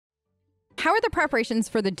How are the preparations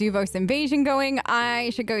for the Duvos invasion going? I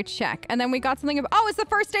should go check. And then we got something about, oh, it's the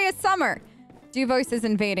first day of summer. Duvos is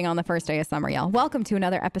invading on the first day of summer, y'all. Welcome to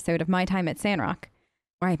another episode of My Time at Sandrock,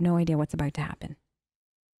 where I have no idea what's about to happen.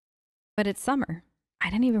 But it's summer. I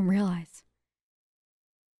didn't even realize.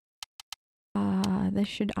 This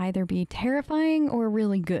should either be terrifying or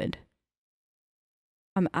really good.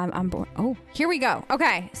 I'm bored. Oh, here we go.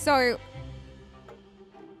 Okay, so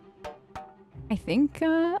I think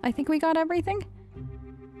we got everything.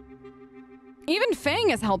 Even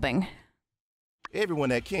Fang is helping. Everyone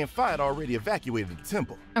that can't fight already evacuated the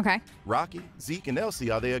temple. Okay. Rocky, Zeke, and Elsie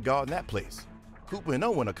are there guarding that place. Cooper and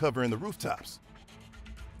Owen are covering the rooftops.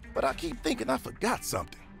 But I keep thinking I forgot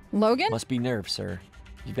something. Logan? Must be nerves, sir.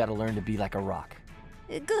 You've got to learn to be like a rock.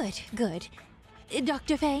 Good.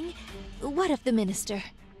 Dr. Fang, what of the minister?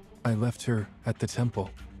 I left her at the temple.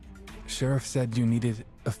 Sheriff said you needed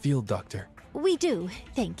a field doctor. We do,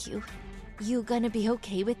 thank you. You gonna be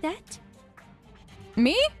okay with that?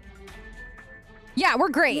 Me? Yeah, we're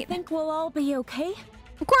great. You think we'll all be okay?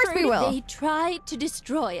 Of course we will. They tried to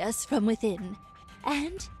destroy us from within,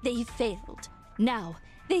 and they failed. Now,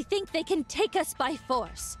 they think they can take us by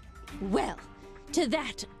force. Well, to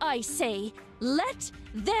that I say, let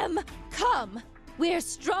them come. We're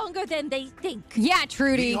stronger than they think. Yeah,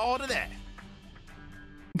 Trudy. Be all to that.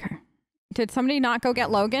 Okay. Did somebody not go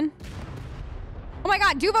get Logan? Oh my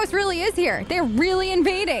god, Duvos really is here. They're really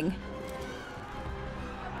invading.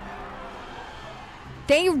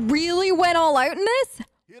 They really went all out in this?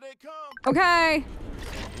 Here they come. Okay.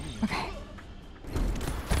 Okay.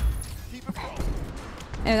 Keep it Okay.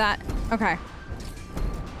 And that. Okay.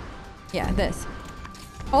 Yeah, this.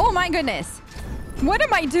 Oh my goodness. What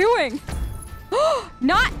am I doing?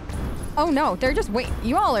 Not. Oh no, they're just wait.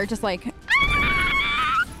 You all are just like.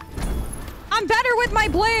 Ah! I'm better with my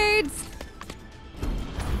blades.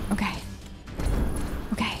 Okay.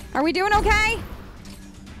 Okay. Are we doing okay?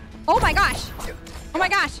 Oh my gosh. Oh my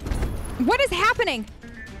gosh. What is happening?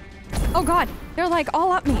 Oh god. They're like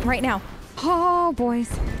all up me right now. Oh boys.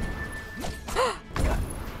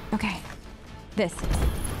 Okay. This.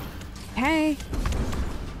 Okay.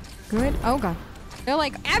 Good. Oh god. They're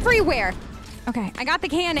like everywhere. Okay, I got the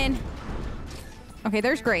cannon. Okay,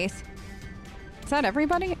 there's Grace. Is that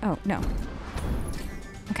everybody? Oh, no.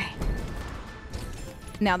 Okay.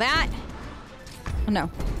 Now that. Oh,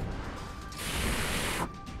 no.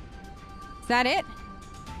 Is that it?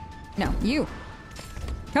 No, you.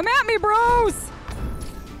 Come at me, bros! Is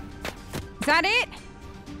that it?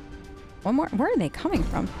 One more. Where are they coming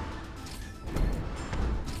from?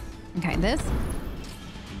 Okay, this.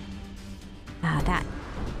 That.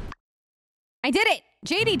 I did it!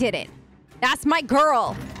 Jade did it! That's my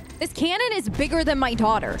girl! This cannon is bigger than my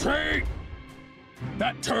daughter. Jade!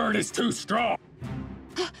 That turret is too strong!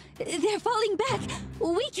 They're falling back!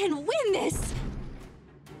 We can win this!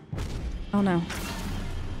 Oh no.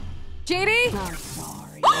 Jade? I'm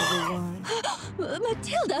sorry, everyone.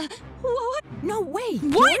 Matilda! What? No way!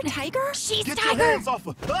 What? You're Tiger? She's Get your Tiger! hands off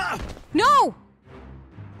her. Ah! No!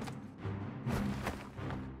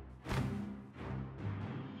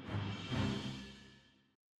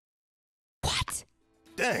 What?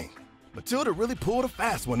 Dang. Matilda really pulled a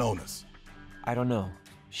fast one on us. I don't know.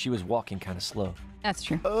 She was walking kind of slow. That's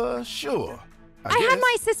true. Sure. I had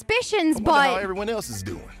my suspicions, I wonder how but everyone else is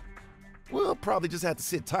doing. We'll probably just have to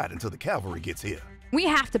sit tight until the cavalry gets here. we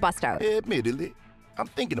have to bust out. Admittedly, I'm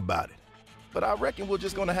thinking about it. But I reckon we're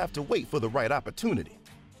just gonna have to wait for the right opportunity.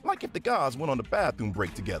 Like if the guards went on a bathroom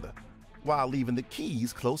break together, while leaving the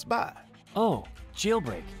keys close by. Oh,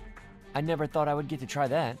 jailbreak. I never thought I would get to try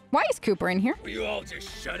that. Why is Cooper in here? Will you all just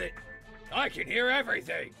shut it? I can hear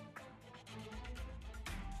everything!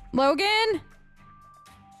 Logan?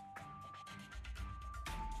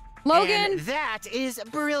 Logan? And that is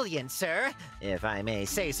brilliant, sir, if I may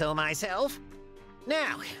say so myself.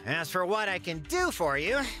 Now, as for what I can do for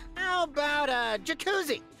you, how about a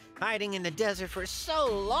jacuzzi? Hiding in the desert for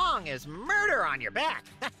so long is murder on your back.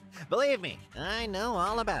 Believe me, I know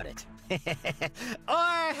all about it.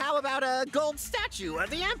 Or how about a gold statue of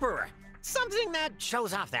the Emperor? Something that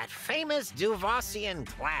shows off that famous Duvosian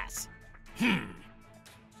class.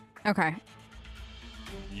 Okay.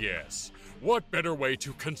 Yes. What better way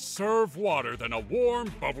to conserve water than a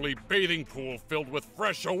warm, bubbly bathing pool filled with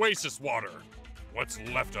fresh oasis water? What's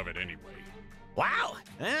left of it anyway? Wow,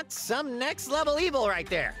 that's some next-level evil right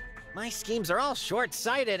there. My schemes are all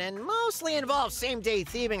short-sighted and mostly involve same-day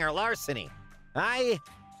thieving or larceny. I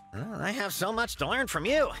have so much to learn from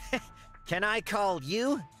you. Can I call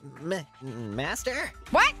you Master?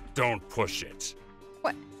 What? Don't push it.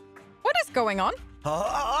 What is going on?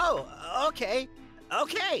 Oh, okay.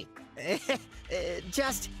 Okay.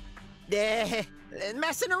 Just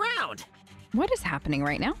messing around. What is happening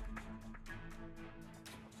right now?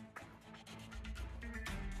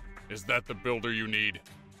 Is that the builder you need?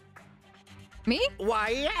 Me? Why,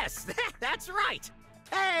 yes, that's right.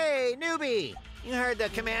 Hey, newbie, you heard the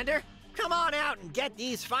commander? Come on out and get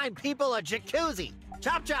these fine people a jacuzzi.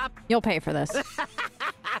 Chop, chop. You'll pay for this.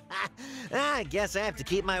 I guess I have to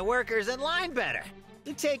keep my workers in line better.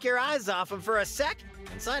 You take your eyes off them for a sec,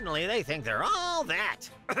 and suddenly they think they're all that.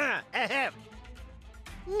 Ahem.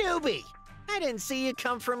 Newbie, I didn't see you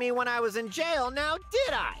come for me when I was in jail, now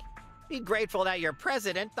did I? Be grateful that your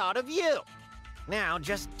president thought of you. Now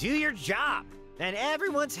just do your job, and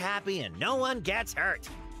everyone's happy and no one gets hurt,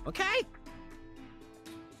 okay?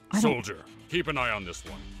 Soldier, keep an eye on this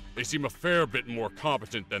one. They seem a fair bit more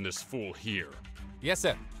competent than this fool here. Yes,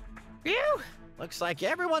 sir. Phew! Looks like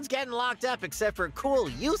everyone's getting locked up except for cool,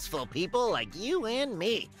 useful people like you and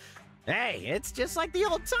me. Hey, it's just like the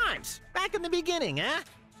old times, back in the beginning, huh?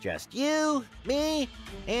 Just you, me,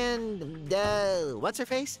 and, what's her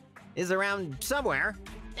face? Is around somewhere.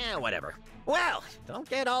 Whatever. Well, don't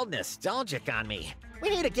get all nostalgic on me. We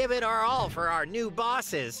need to give it our all for our new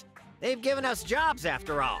bosses. They've given us jobs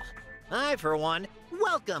after all. I, for one,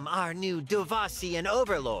 welcome our new Dovasian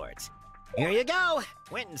overlords. Here you go.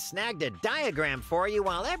 Went and snagged a diagram for you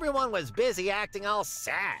while everyone was busy acting all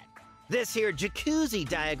sad. This here jacuzzi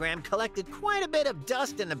diagram collected quite a bit of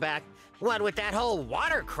dust in the back, what with that whole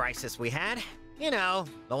water crisis we had. You know,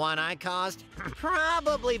 the one I caused.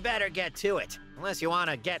 Probably better get to it, unless you want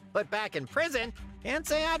to get put back in prison. Can't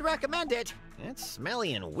say I'd recommend it. It's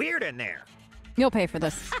smelly and weird in there. You'll pay for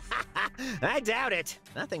this. I doubt it.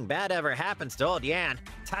 Nothing bad ever happens to old Yan.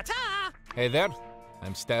 Ta-ta! Hey there,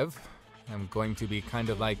 I'm Stev. I'm going to be kind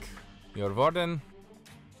of like your warden.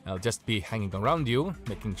 I'll just be hanging around you,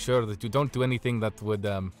 making sure that you don't do anything that would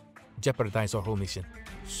jeopardize our whole mission.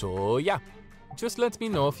 So yeah, just let me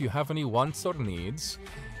know if you have any wants or needs,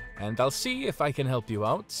 and I'll see if I can help you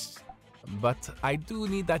out. But I do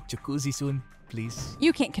need that jacuzzi soon, please.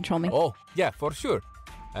 You can't control me. Oh, yeah, for sure.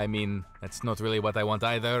 I mean, that's not really what I want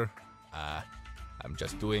either. I'm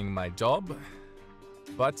just doing my job.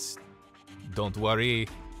 But don't worry,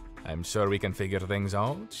 I'm sure we can figure things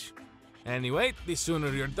out. Anyway, the sooner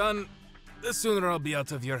you're done, the sooner I'll be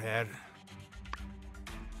out of your hair.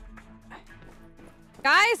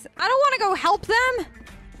 Guys, I don't want to go help them.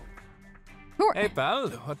 Who are... Hey, pal,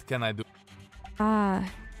 what can I do?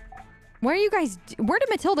 Where are you guys? Where did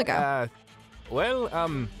Matilda go?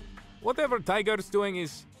 Whatever Tiger's doing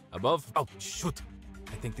is above. Oh, shoot.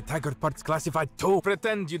 I think the Tiger part's classified too.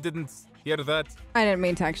 Pretend you didn't hear that. I didn't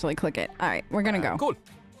mean to actually click it. All right, we're gonna go. Cool.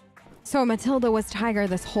 So Matilda was Tiger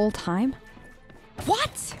this whole time?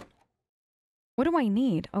 What? What do I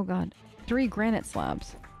need? Oh god. 3 granite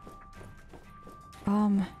slabs.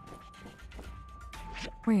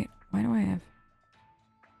 Wait, why do I have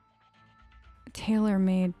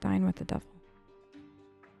tailor-made dine with the devil?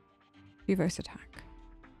 Reverse attack.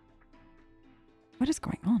 What is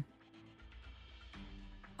going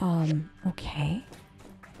on? Okay.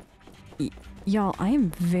 Y'all, I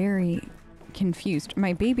am very confused.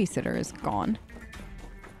 My babysitter is gone.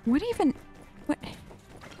 What?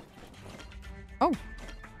 Oh,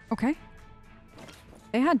 okay.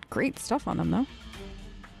 They had great stuff on them, though.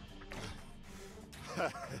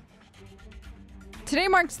 Today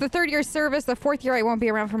marks the 3rd year service, the 4th year I won't be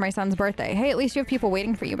around for my son's birthday. Hey, at least you have people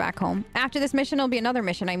waiting for you back home. After this mission, it'll be another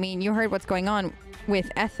mission. I mean, you heard what's going on with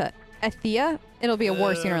Pathea. It'll be a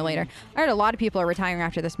war sooner or later. I heard a lot of people are retiring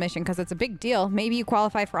after this mission because it's a big deal. Maybe you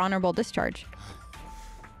qualify for honorable discharge.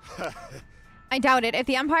 I doubt it. If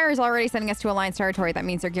the Empire is already sending us to Alliance territory, that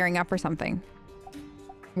means they're gearing up for something.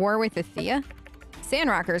 War with Pathea?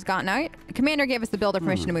 Sandrocker's gotten out. Commander gave us the builder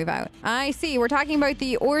permission to move out. I see. We're talking about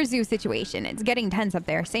the Orzu situation. It's getting tense up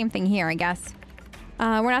there. Same thing here, I guess.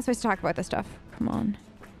 We're not supposed to talk about this stuff. Come on.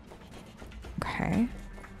 Okay.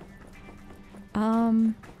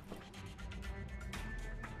 I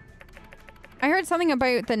heard something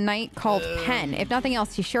about the knight called Pen. If nothing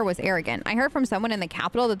else, he sure was arrogant. I heard from someone in the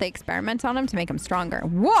capital that they experiment on him to make him stronger.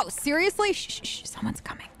 Whoa, seriously? Shh, shh, someone's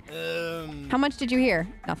coming. How much did you hear?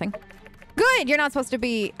 Nothing. Good, you're not supposed to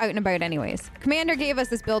be out and about anyways. Commander gave us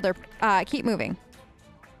this builder. Keep moving.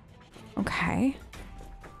 Okay.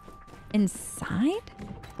 Inside?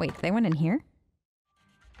 Wait, they went in here?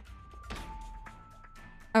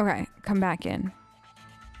 Okay, come back in.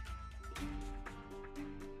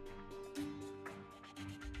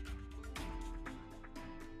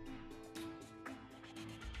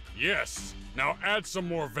 Yes. Now add some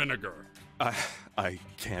more vinegar. I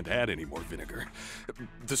can't add any more vinegar.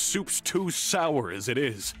 The soup's too sour as it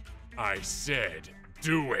is. I said,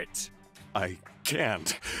 do it. I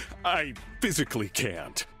can't. I physically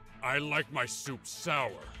can't. I like my soup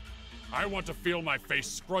sour. I want to feel my face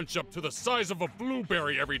scrunch up to the size of a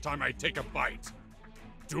blueberry every time I take a bite.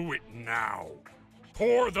 Do it now.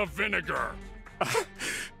 Pour the vinegar.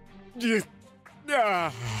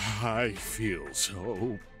 I feel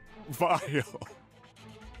so vile.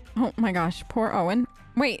 Oh my gosh, poor Owen.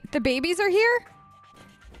 Wait, the babies are here?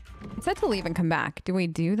 It said to leave and come back. Do we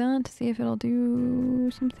do that to see if it'll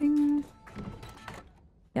do something?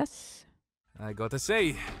 Yes. I gotta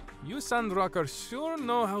say, you Sandrockers sure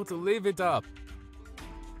know how to live it up.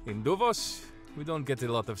 In Duvos, we don't get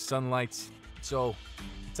a lot of sunlight, so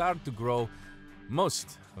it's hard to grow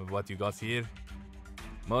most of what you got here.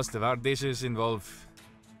 Most of our dishes involve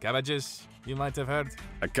cabbages, you might have heard.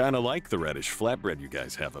 I kinda like the reddish flatbread you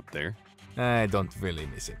guys have up there. I don't really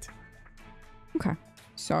miss it. Okay.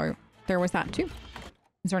 So there was that too.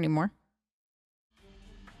 Is there any more?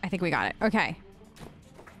 I think we got it. Okay.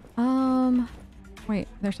 Wait,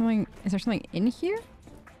 there's something, is there something in here?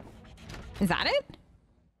 Is that it?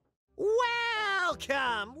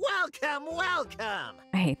 Welcome, welcome, welcome.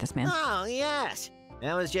 I hate this man. Oh, yes.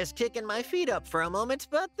 I was just kicking my feet up for a moment,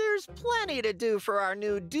 but there's plenty to do for our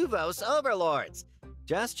new Duvos overlords.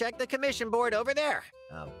 Just check the commission board over there.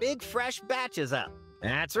 A big fresh batch is up.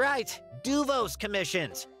 That's right, Duvos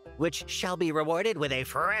commissions, which shall be rewarded with a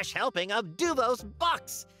fresh helping of Duvos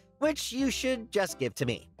bucks, which you should just give to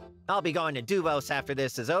me. I'll be going to Duvos after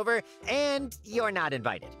this is over, and you're not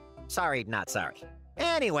invited. Sorry, not sorry.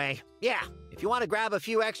 Anyway, yeah, if you want to grab a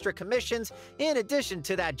few extra commissions in addition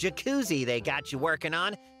to that jacuzzi they got you working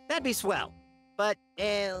on, that'd be swell. But,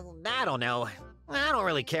 I don't know. I don't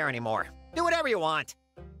really care anymore. Do whatever you want.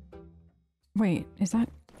 Wait, is that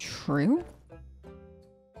true?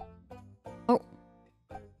 Oh.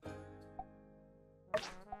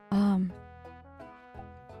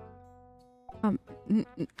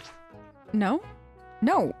 No?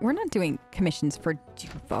 No, we're not doing commissions for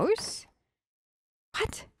Duvos.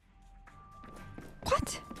 What?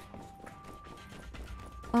 What?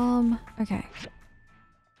 Okay.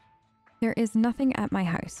 There is nothing at my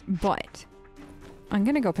house, but I'm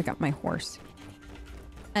gonna go pick up my horse.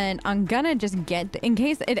 And I'm gonna just get, in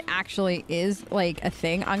case it actually is like a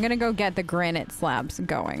thing, I'm gonna go get the granite slabs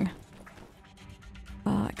going.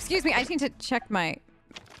 Excuse me, I just need to check my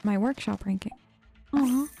workshop ranking.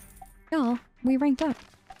 Uh-huh. Yeah, we ranked up.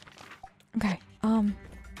 Okay, are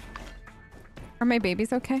my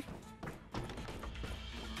babies okay?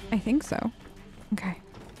 I think so. Okay.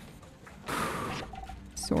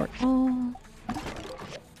 Sort all.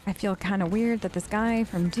 I feel kind of weird that this guy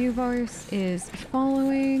from Duvos is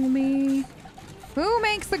following me. Who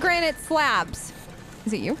makes the granite slabs?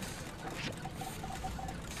 Is it you?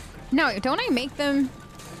 No, don't I make them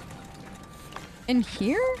in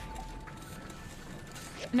here?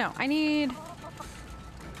 No, I need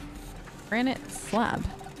granite slab.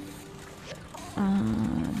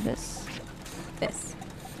 This.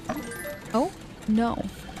 Oh, no.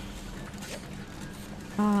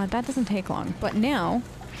 That doesn't take long, but now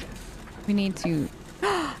we need to...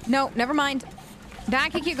 No, never mind.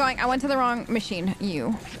 That can keep going. I went to the wrong machine.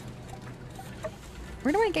 You.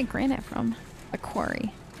 Where do I get granite from? The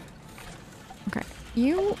quarry. Okay.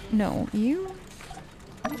 You. No. You.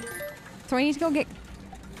 So I need to go get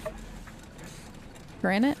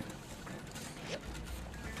granite.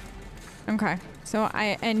 Okay. So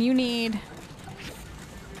and you need...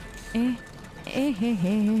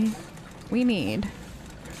 We need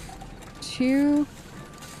 2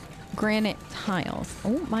 granite tiles.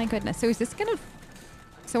 Oh my goodness. So is this gonna...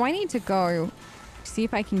 So I need to go see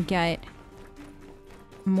if I can get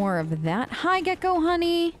more of that. Hi, Gecko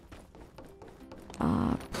honey.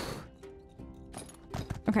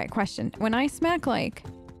 Okay, question. When I smack like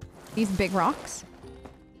these big rocks,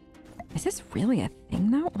 is this really a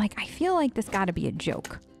thing though? Like, I feel like this gotta be a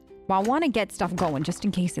joke. Well, I want to get stuff going just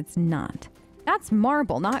in case it's not. That's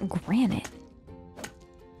marble, not granite.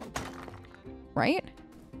 Right?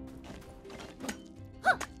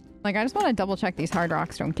 Like, I just want to double check these hard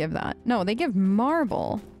rocks don't give that. No, they give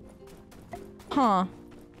marble. Huh.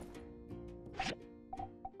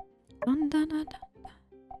 Dun, dun, dun, dun.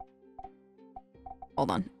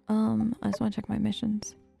 Hold on. I just want to check my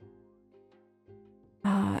missions.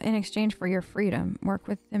 In exchange for your freedom, work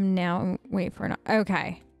with him now and wait for an...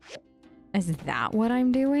 Okay. Is that what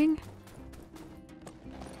I'm doing?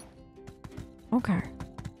 Okay.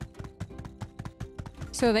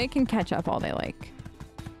 So they can catch up all they like.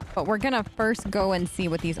 But we're gonna first go and see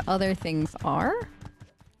what these other things are.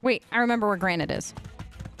 Wait, I remember where granite is.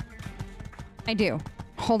 I do.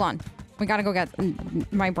 Hold on. We gotta go get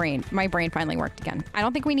my brain. My brain finally worked again. I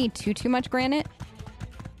don't think we need too much granite.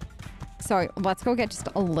 So let's go get just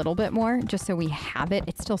a little bit more just so we have it.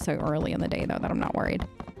 It's still so early in the day though that I'm not worried.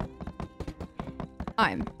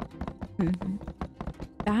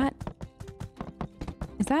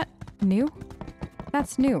 Is that new?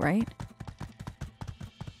 That's new, right?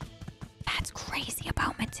 That's crazy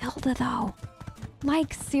about Matilda though.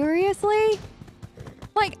 Like seriously?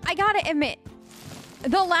 Like I gotta admit,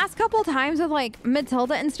 the last couple times with like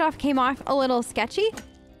Matilda and stuff came off a little sketchy.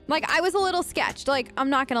 Like I was a little sketched, like I'm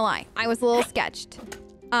not gonna lie. I was a little sketched.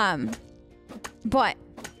 But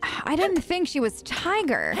I didn't think she was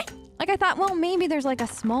Tiger. Like I thought, well, maybe there's like a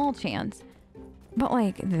small chance. But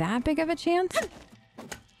like that big of a chance?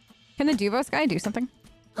 Can the Duvos guy do something?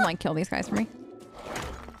 Like kill these guys for me?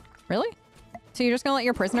 Really? So you're just gonna let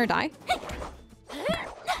your prisoner die?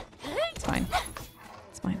 It's fine.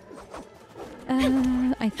 It's fine.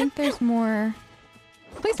 I think there's more.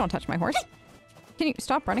 Please don't touch my horse. Can you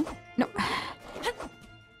stop running? No. Oh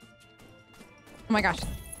my gosh.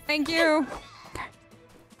 Thank you.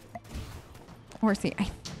 Horsie, I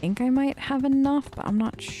think I might have enough, but I'm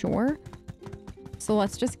not sure. So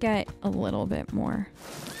let's just get a little bit more.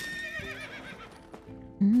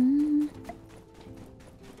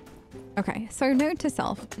 Okay, so note to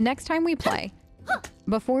self. Next time we play,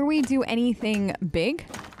 before we do anything big,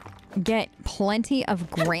 get plenty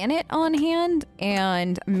of granite on hand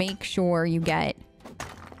and make sure you get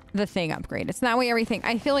the thing upgraded. So that way everything,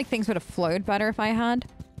 I feel like things would have flowed better if I had.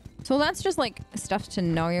 So that's just like stuff to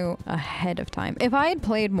know ahead of time. If I had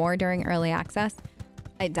played more during early access,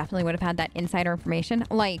 I definitely would have had that insider information.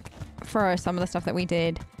 Like for some of the stuff that we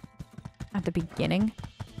did at the beginning,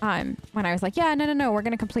 when I was like, yeah, no, we're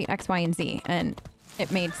going to complete X, Y, and Z. And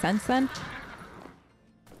it made sense then.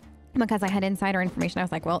 Because I had insider information, I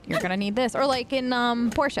was like, well, you're going to need this. Or like in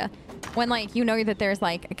Portia, when like, you know that there's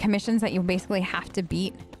like commissions that you basically have to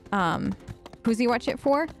beat. Who's he watch it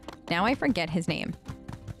for? Now I forget his name.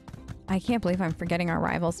 I can't believe I'm forgetting our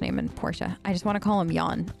rival's name in Portia. I just want to call him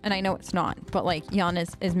Jan. And I know it's not, but like Jan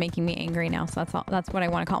is making me angry now. So that's all, that's what I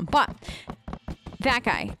want to call him. But that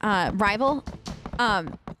guy, rival,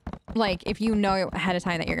 like if you know ahead of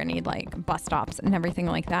time that you're gonna need like bus stops and everything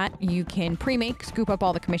like that, you can pre-make, scoop up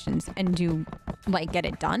all the commissions and do like get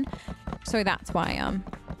it done. So that's why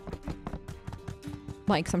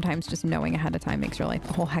like sometimes just knowing ahead of time makes your life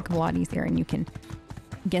a whole heck of a lot easier and you can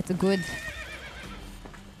get the goods.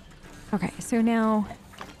 Okay, so now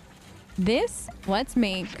this, let's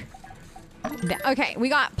make that. Okay, we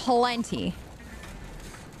got plenty.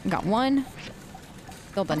 We got one,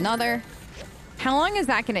 build another. How long is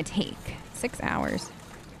that gonna take? 6 hours.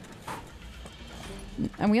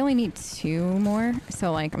 And we only need 2 more,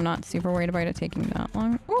 so like I'm not super worried about it taking that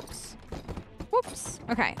long. Whoops. Whoops.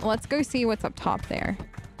 Okay, let's go see what's up top there.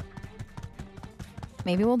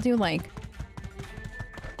 Maybe we'll do like...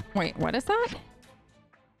 Wait, what is that?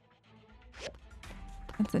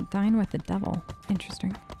 That's a dine with the devil.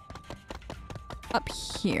 Interesting. Up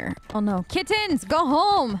here. Oh no. Kittens! Go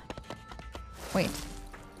home! Wait.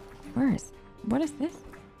 Where is... What is this?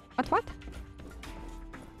 What?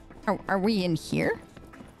 Are we in here?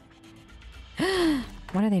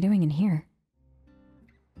 What are they doing in here?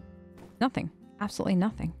 Nothing. Absolutely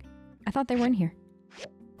nothing. I thought they were in here.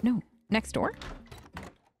 No. Next door?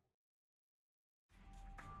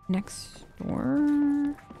 Next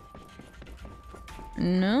door?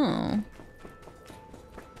 No.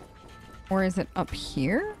 Or is it up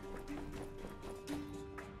here?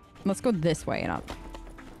 Let's go this way and up.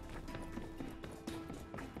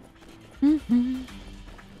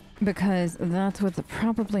 Because that's what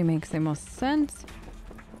probably makes the most sense.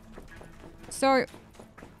 So,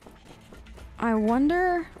 I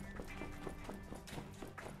wonder...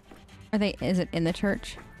 Is it in the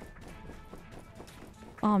church?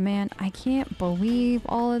 Oh man, I can't believe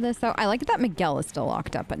all of this though. I like that Miguel is still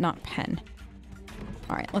locked up, but not Penn.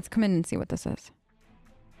 Alright, let's come in and see what this is.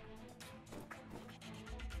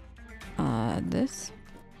 This?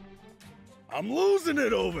 I'm losing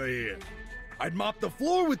it over here. I'd mop the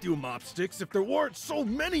floor with you mopsticks if there weren't so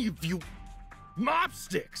many of you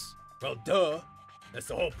mopsticks. Well, duh. That's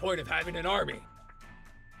the whole point of having an army.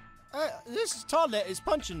 This toilet is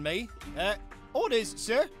punching me. Orders,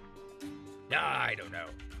 sir. I don't know.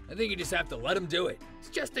 I think you just have to let him do it. It's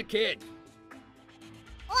just a kid.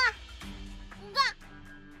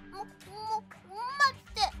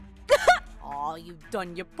 Aw, you've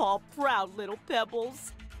done your paw proud, little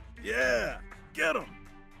Pebbles. Yeah, get him.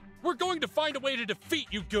 We're going to find a way to defeat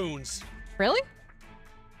you goons. Really?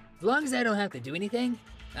 As long as I don't have to do anything,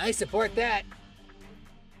 I support that.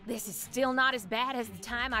 This is still not as bad as the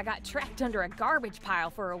time I got trapped under a garbage pile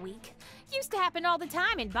for a week. Used to happen all the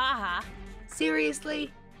time in Baja.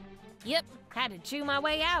 Seriously? Yep, had to chew my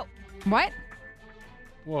way out. What?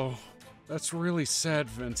 Whoa, that's really sad,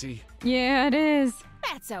 Venti. Yeah, it is.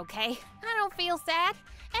 That's okay. I don't feel sad.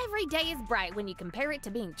 Every day is bright when you compare it to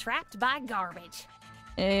being trapped by garbage.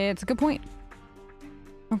 It's a good point.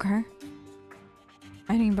 Okay.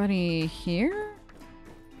 Anybody here?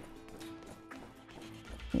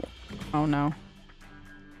 Oh no.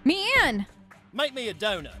 Mian! Make me a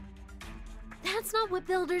donut. That's not what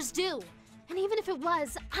builders do. And even if it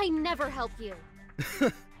was, I never help you.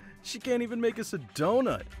 She can't even make us a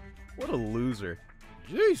donut. What a loser.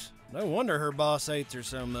 Jeez, no wonder her boss hates her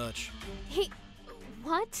so much.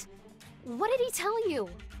 What? What did he tell you?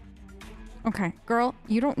 Okay, girl,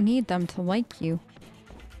 you don't need them to like you.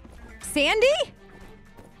 Sandy?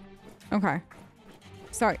 Okay.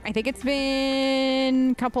 Sorry, I think it's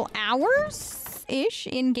been a couple hours-ish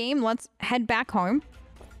in game. Let's head back home.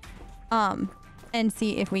 And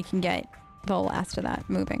see if we can get the last of that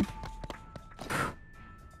moving.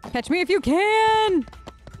 Catch me if you can!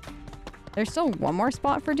 There's still one more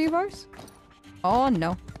spot for Duvos? Oh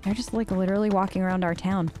no. They're just like literally walking around our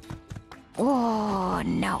town. Oh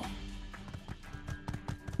no.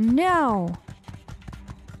 No.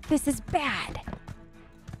 This is bad.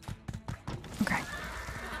 Okay.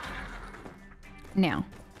 Now.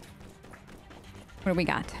 What do we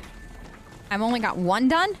got? I've only got one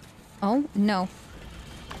done? Oh, no.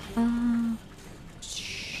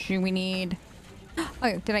 Should we need...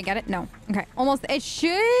 Oh, did I get it? No. Okay. Almost. It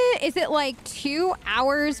should... Is it like 2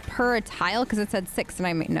 hours per tile? Because it said 6 and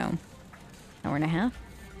I made... No. Hour and a half?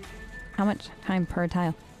 How much time per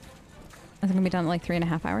tile? Is it going to be done in like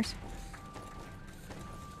 3.5 hours?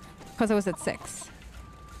 Because it was at 6.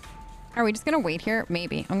 Are we just going to wait here?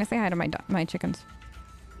 Maybe. I'm going to say hi to my chickens.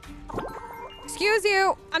 Excuse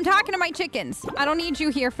you! I'm talking to my chickens. I don't need you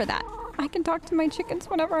here for that. I can talk to my chickens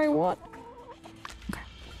whenever I want. Okay.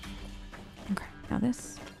 Okay. Now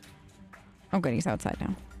this. Oh good, he's outside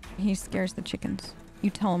now. He scares the chickens. You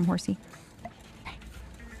tell him, Horsie. Okay.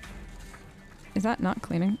 Is that not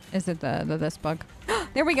cleaning? Is it the this bug?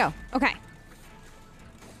 There we go. Okay.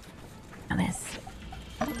 Now this.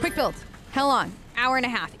 Quick build. How long? Hour and a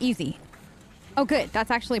half. Easy. Oh good.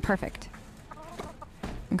 That's actually perfect.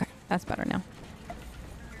 Okay. That's better now.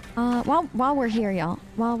 While we're here, y'all.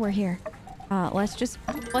 While we're here. Let's just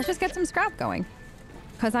get some scrap going.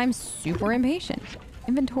 Cause I'm super impatient.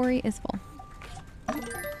 Inventory is full.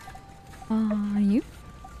 You?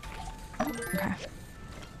 Okay.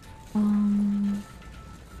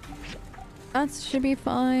 That should be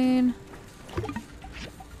fine.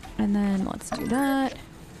 And then let's do that.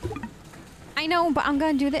 I know, but I'm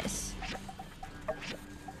gonna do this.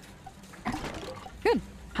 Good.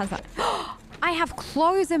 How's that? I have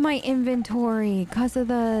clothes in my inventory because of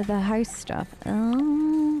the house stuff.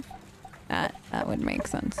 Oh, that would make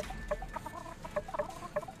sense.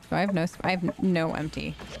 So I have no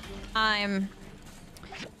empty.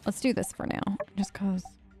 Let's do this for now, just cause.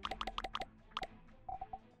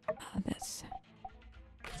 This.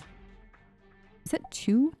 Is it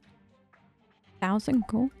 2,000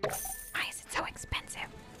 gold? Why is it so expensive?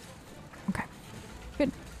 Okay,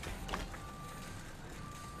 good.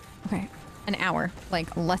 Okay. An hour,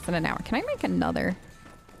 like less than an hour. Can I make another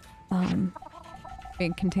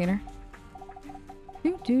big container?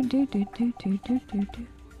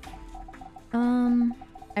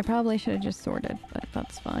 I probably should have just sorted, but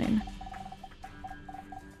that's fine.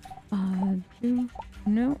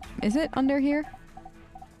 No, is it under here?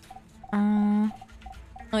 At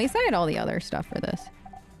least I had all the other stuff for this.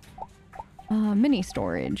 Mini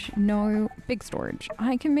storage, no big storage.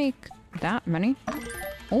 I can make that many.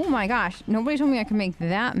 Oh my gosh, nobody told me I could make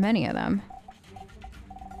that many of them.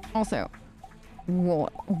 Also,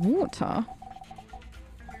 water.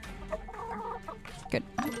 Good.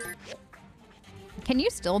 Can you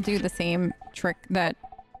still do the same trick that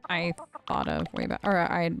I thought of way back, or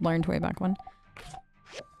I learned way back when?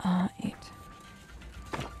 8.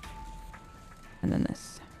 And then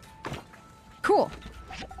this. Cool.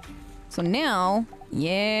 So now,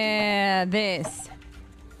 yeah, this.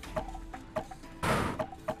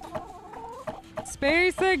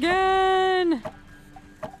 Space again!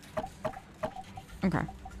 Okay.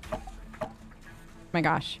 My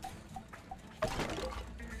gosh.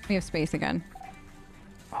 We have space again.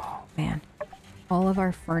 Oh, man. All of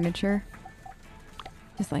our furniture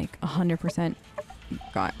just like 100%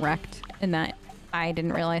 got wrecked in that I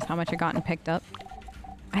didn't realize how much had gotten picked up.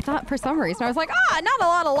 I thought for some reason, I was like,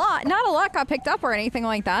 not a lot got picked up or anything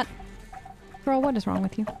like that. Girl, what is wrong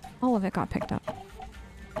with you? All of it got picked up.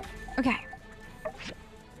 Okay.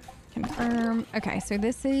 Confirm. Okay, so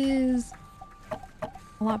this is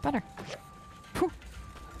a lot better. Whew.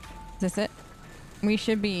 Is this it? We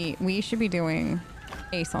should be doing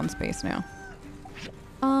Ace on space now.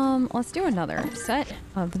 Let's do another set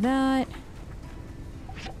of that.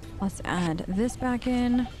 Let's add this back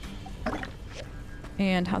in.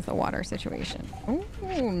 And how's the water situation? Oh,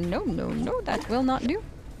 no, that will not do.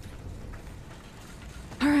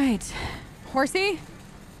 All right, Horsie.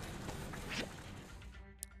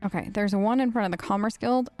 Okay, there's one in front of the Commerce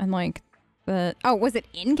Guild and like the, oh, was it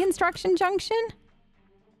in Construction Junction?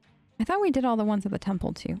 I thought we did all the ones at the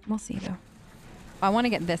temple too. We'll see though. I want to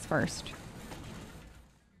get this first.